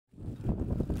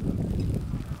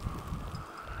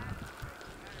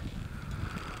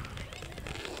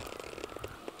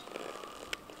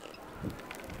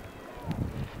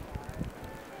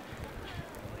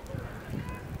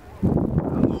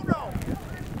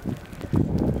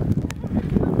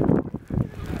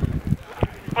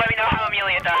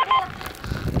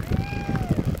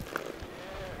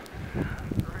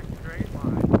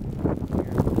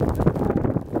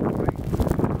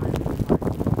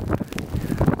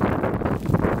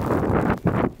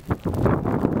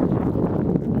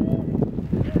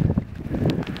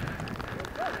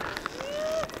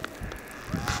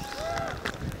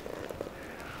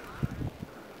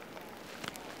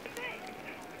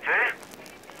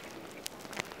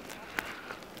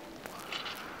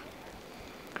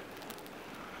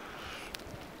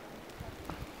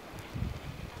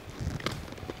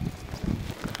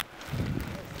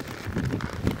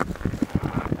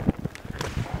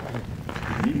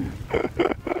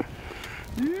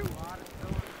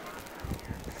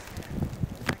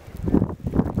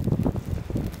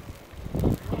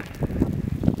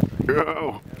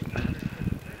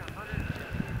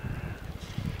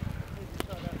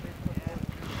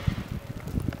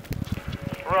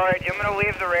Roy, do you want me to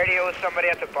leave the radio with somebody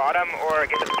at the bottom or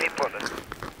get the speed pulled?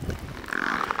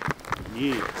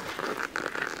 Yeah.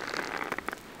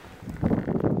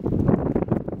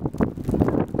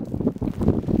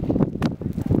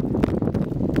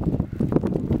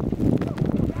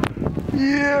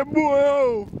 Yeah,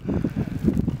 boy!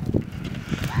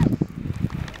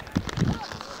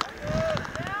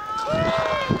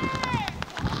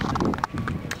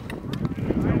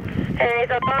 Hey,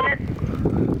 the opponent.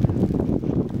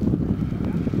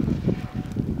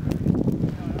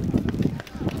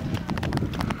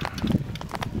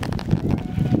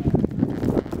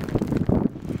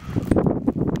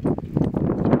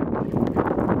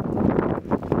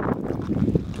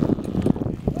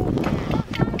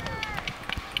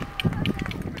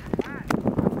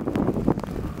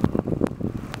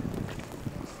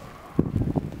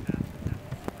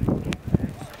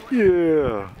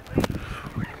 Yeah.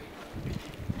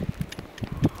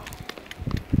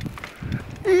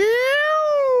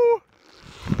 Ew.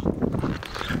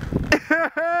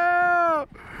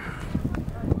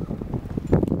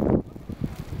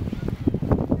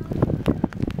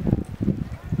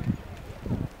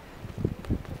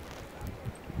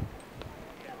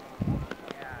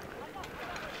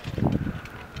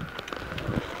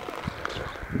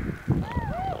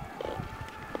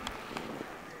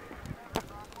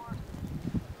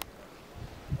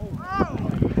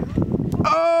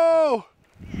 Oh!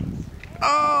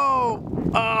 Oh!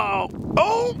 Oh!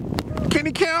 Oh! Can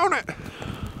he count it?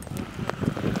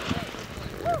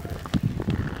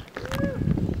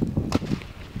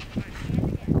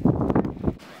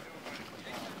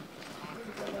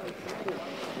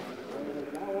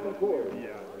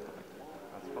 Yeah,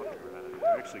 that's fucking rad. I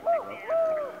actually grew up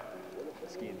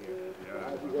skiing here.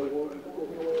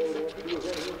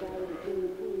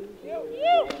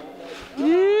 Yeah.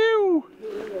 You!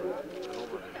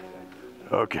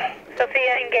 Okay.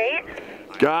 Sophia engage.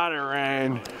 Got it,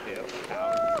 Rain.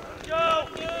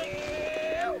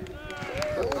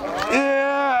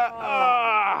 Yeah!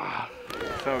 Ah.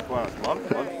 So close. Love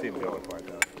to see him go like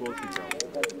that. Cool to see him go.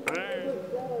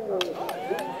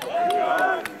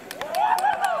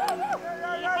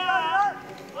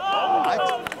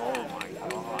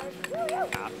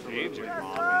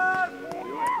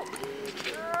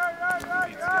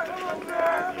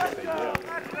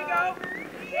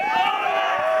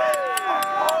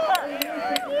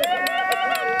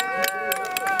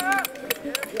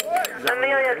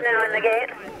 Amelia's now in the gate.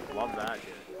 Love that.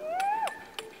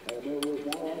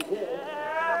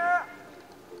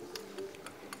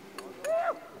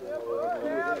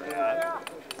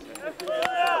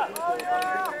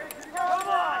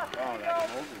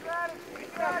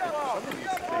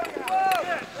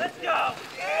 Let's go!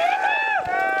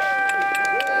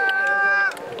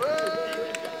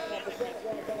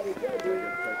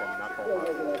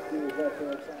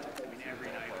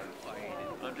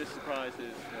 I'm just surprised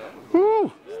his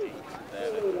Woo!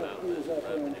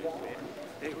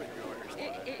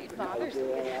 It bothers me.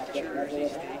 Jersey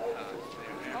State.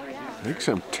 Oh, yeah. Make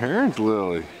some turns,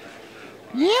 Lily.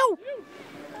 You!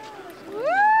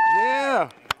 Yeah!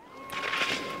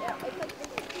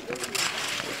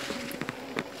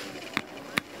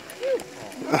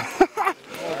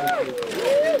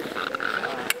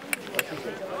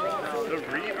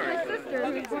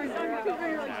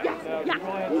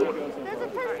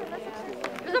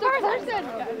 There's a person.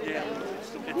 Yeah,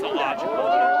 it's illogical.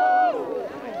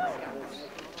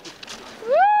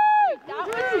 That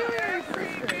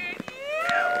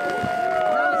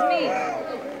was me.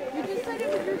 You just said it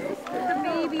was your sister. The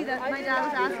baby that my dad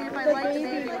was asking if I liked the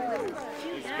baby.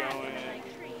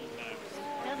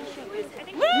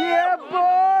 Yeah,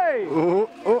 boy! Oh,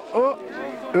 oh, oh.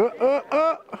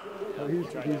 Oh.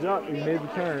 He's up. He made the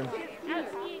turn.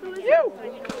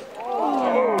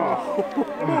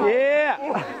 Oh.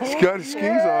 Yeah! He's got his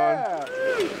skis on.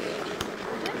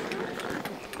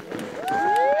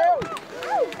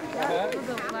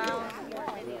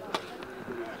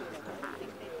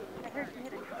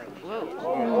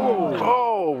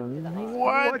 Oh,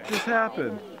 what? What just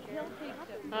happened?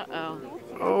 Uh-oh.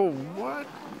 Oh, what?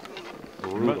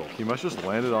 He must just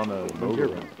landed on a motor.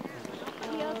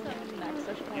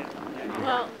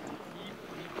 Well,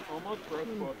 Almost broke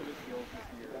both of his heels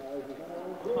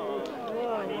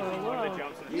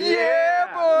Yeah,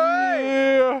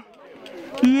 boy!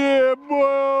 Yeah,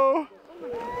 boy!